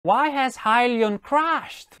Why has Hyliion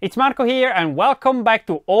crashed? It's Marco here and welcome back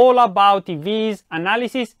to All About EVs,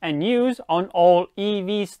 analysis and news on all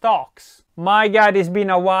EV stocks. My god, it's been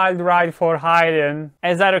a wild ride for Hyliion.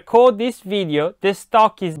 As I record this video, the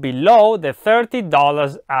stock is below the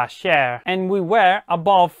 $30 a share and we were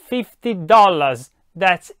above $50.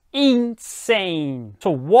 That's insane. So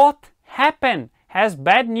what happened? Has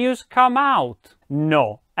bad news come out?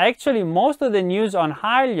 No. Actually, most of the news on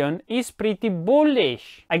Hyliion is pretty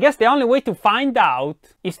bullish. I guess the only way to find out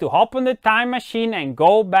is to hop on the time machine and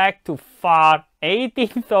go back to far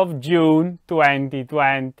 18th of June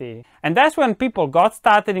 2020. And that's when people got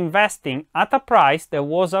started investing at a price that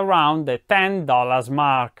was around the $10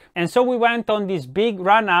 mark. And so we went on this big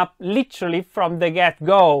run up literally from the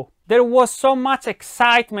get-go. There was so much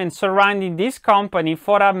excitement surrounding this company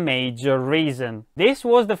for a major reason. This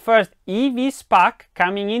was the first EV SPAC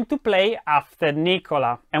coming into play after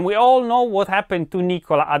Nikola. And we all know what happened to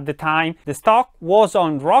Nikola at the time. The stock was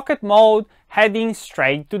on rocket mode, heading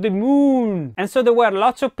straight to the moon. And so there were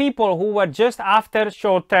lots of people who were just after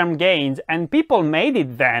short-term gains, and people made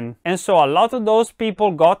it then. And so a lot of those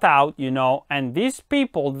people got out, and these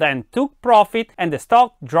people then took profit and the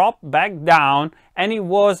stock dropped back down, and it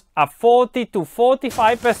was a 40 to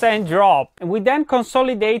 45% drop. And we then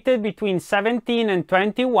consolidated between 17 and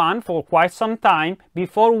 21 for quite some time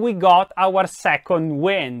before we got our second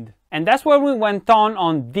wind. And that's where we went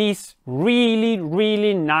on this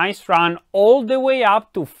really nice run all the way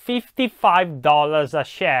up to $55 a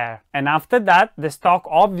share. And after that, the stock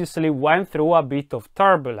obviously went through a bit of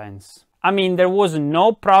turbulence. I mean, there was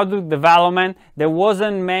no product development, there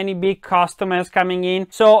wasn't many big customers coming in,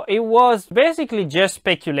 so it was basically just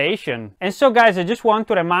speculation. And so guys, I just want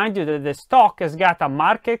to remind you that the stock has got a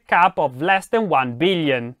market cap of less than 1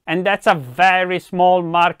 billion. And that's a very small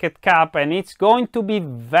market cap, and it's going to be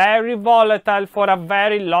very volatile for a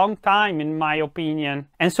very long time, in my opinion.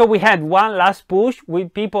 And so we had one last push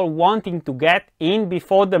with people wanting to get in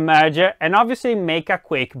before the merger and obviously make a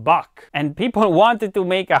quick buck. And people wanted to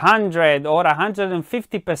make 100 or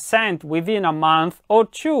 150% within a month or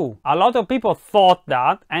two. A lot of people thought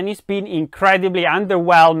that, and it's been incredibly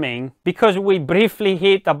underwhelming because we briefly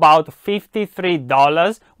hit about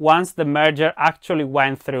 $53 once the merger actually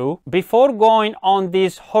went through, before going on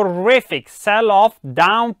this horrific sell-off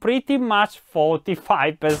down pretty much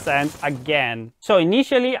 45% again. So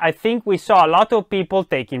initially, I think we saw a lot of people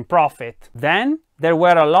taking profit. Then there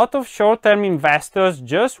were a lot of short-term investors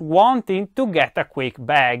just wanting to get a quick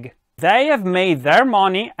bag. They have made their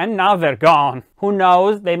money and now they're gone. Who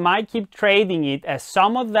knows, they might keep trading it, as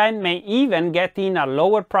some of them may even get in at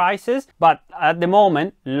lower prices, but at the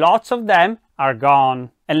moment, lots of them are gone.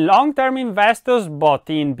 And long-term investors bought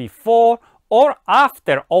in before or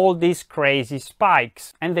after all these crazy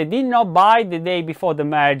spikes. And they did not buy the day before the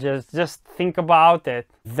mergers, just think about it.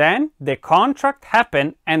 Then the contract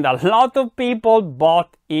happened and a lot of people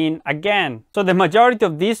bought in again. So the majority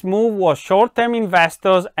of this move was short-term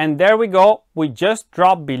investors, and there we go, we just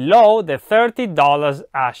dropped below the $30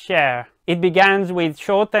 a share. It begins with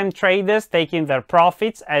short-term traders taking their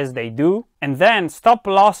profits, as they do, and then stop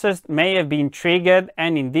losses may have been triggered,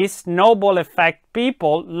 and in this snowball effect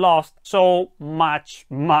people lost so much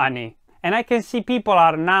money. And I can see people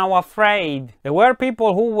are now afraid. There were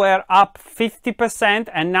people who were up 50%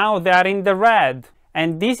 and now they are in the red.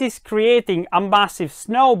 And this is creating a massive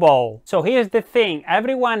snowball. So here's the thing,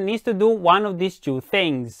 everyone needs to do one of these two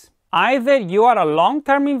things. Either you are a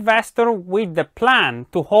long-term investor with the plan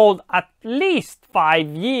to hold at least 5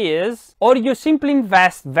 years, or you simply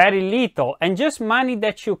invest very little and just money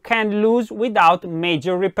that you can lose without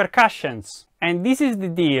major repercussions. And this is the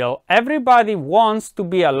deal. Everybody wants to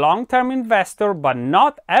be a long-term investor, but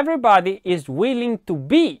not everybody is willing to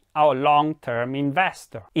be a long-term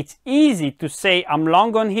investor. It's easy to say I'm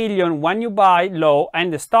long on Hyliion when you buy low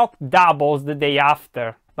and the stock doubles the day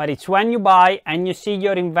after. But it's when you buy and you see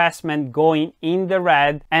your investment going in the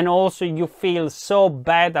red, and also you feel so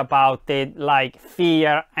bad about it, like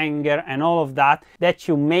fear, anger and all of that, that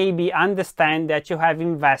you maybe understand that you have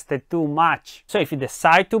invested too much. So if you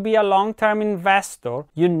decide to be a long-term investor,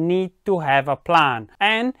 you need to have a plan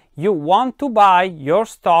and you want to buy your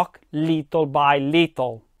stock little by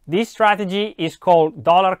little. This strategy is called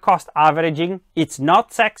dollar cost averaging. It's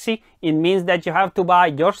not sexy. It means that you have to buy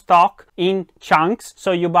your stock in chunks.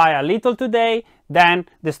 So you buy a little today, then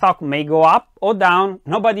the stock may go up or down,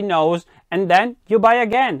 nobody knows, and then you buy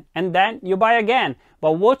again, and then you buy again.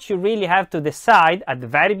 But what you really have to decide at the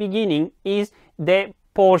very beginning is the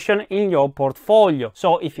portion in your portfolio.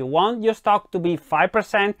 So if you want your stock to be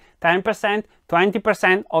 5%, 10%,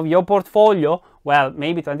 20% of your portfolio, well,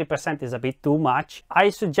 maybe 20% is a bit too much. I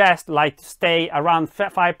suggest like to stay around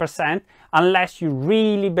 5% unless you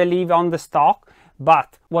really believe on the stock.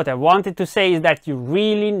 But what I wanted to say is that you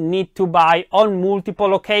really need to buy on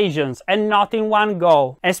multiple occasions and not in one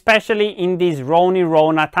go, especially in these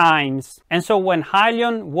Rona times. And so when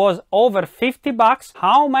Hyliion was over 50 bucks,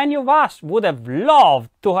 how many of us would have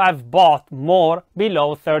loved to have bought more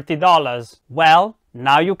below $30? Well,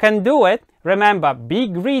 now you can do it. Remember, be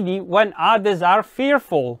greedy when others are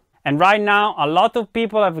fearful. And right now, a lot of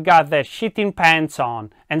people have got their shitting pants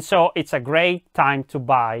on, and so it's a great time to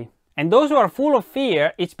buy. And those who are full of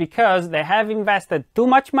fear, it's because they have invested too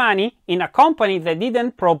much money in a company they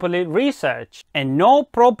didn't properly research. And no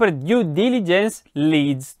proper due diligence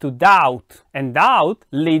leads to doubt. And doubt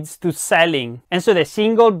leads to selling. And so the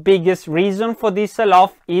single biggest reason for this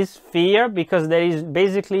sell-off is fear, because there is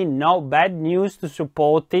basically no bad news to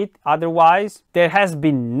support it. Otherwise, there has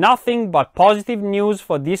been nothing but positive news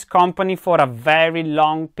for this company for a very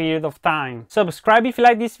long period of time. Subscribe if you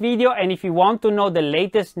like this video and if you want to know the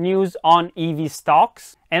latest news on EV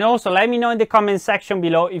stocks. And also let me know in the comment section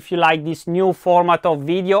below if you like this new format of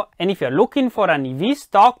video, and if you're looking for an EV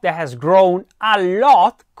stock that has grown a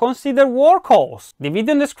lot, consider Workhorse. The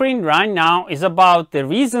video on the screen right now is about the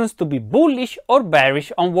reasons to be bullish or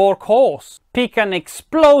bearish on Workhorse. Pick an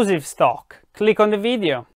explosive stock. Click on the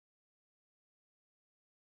video.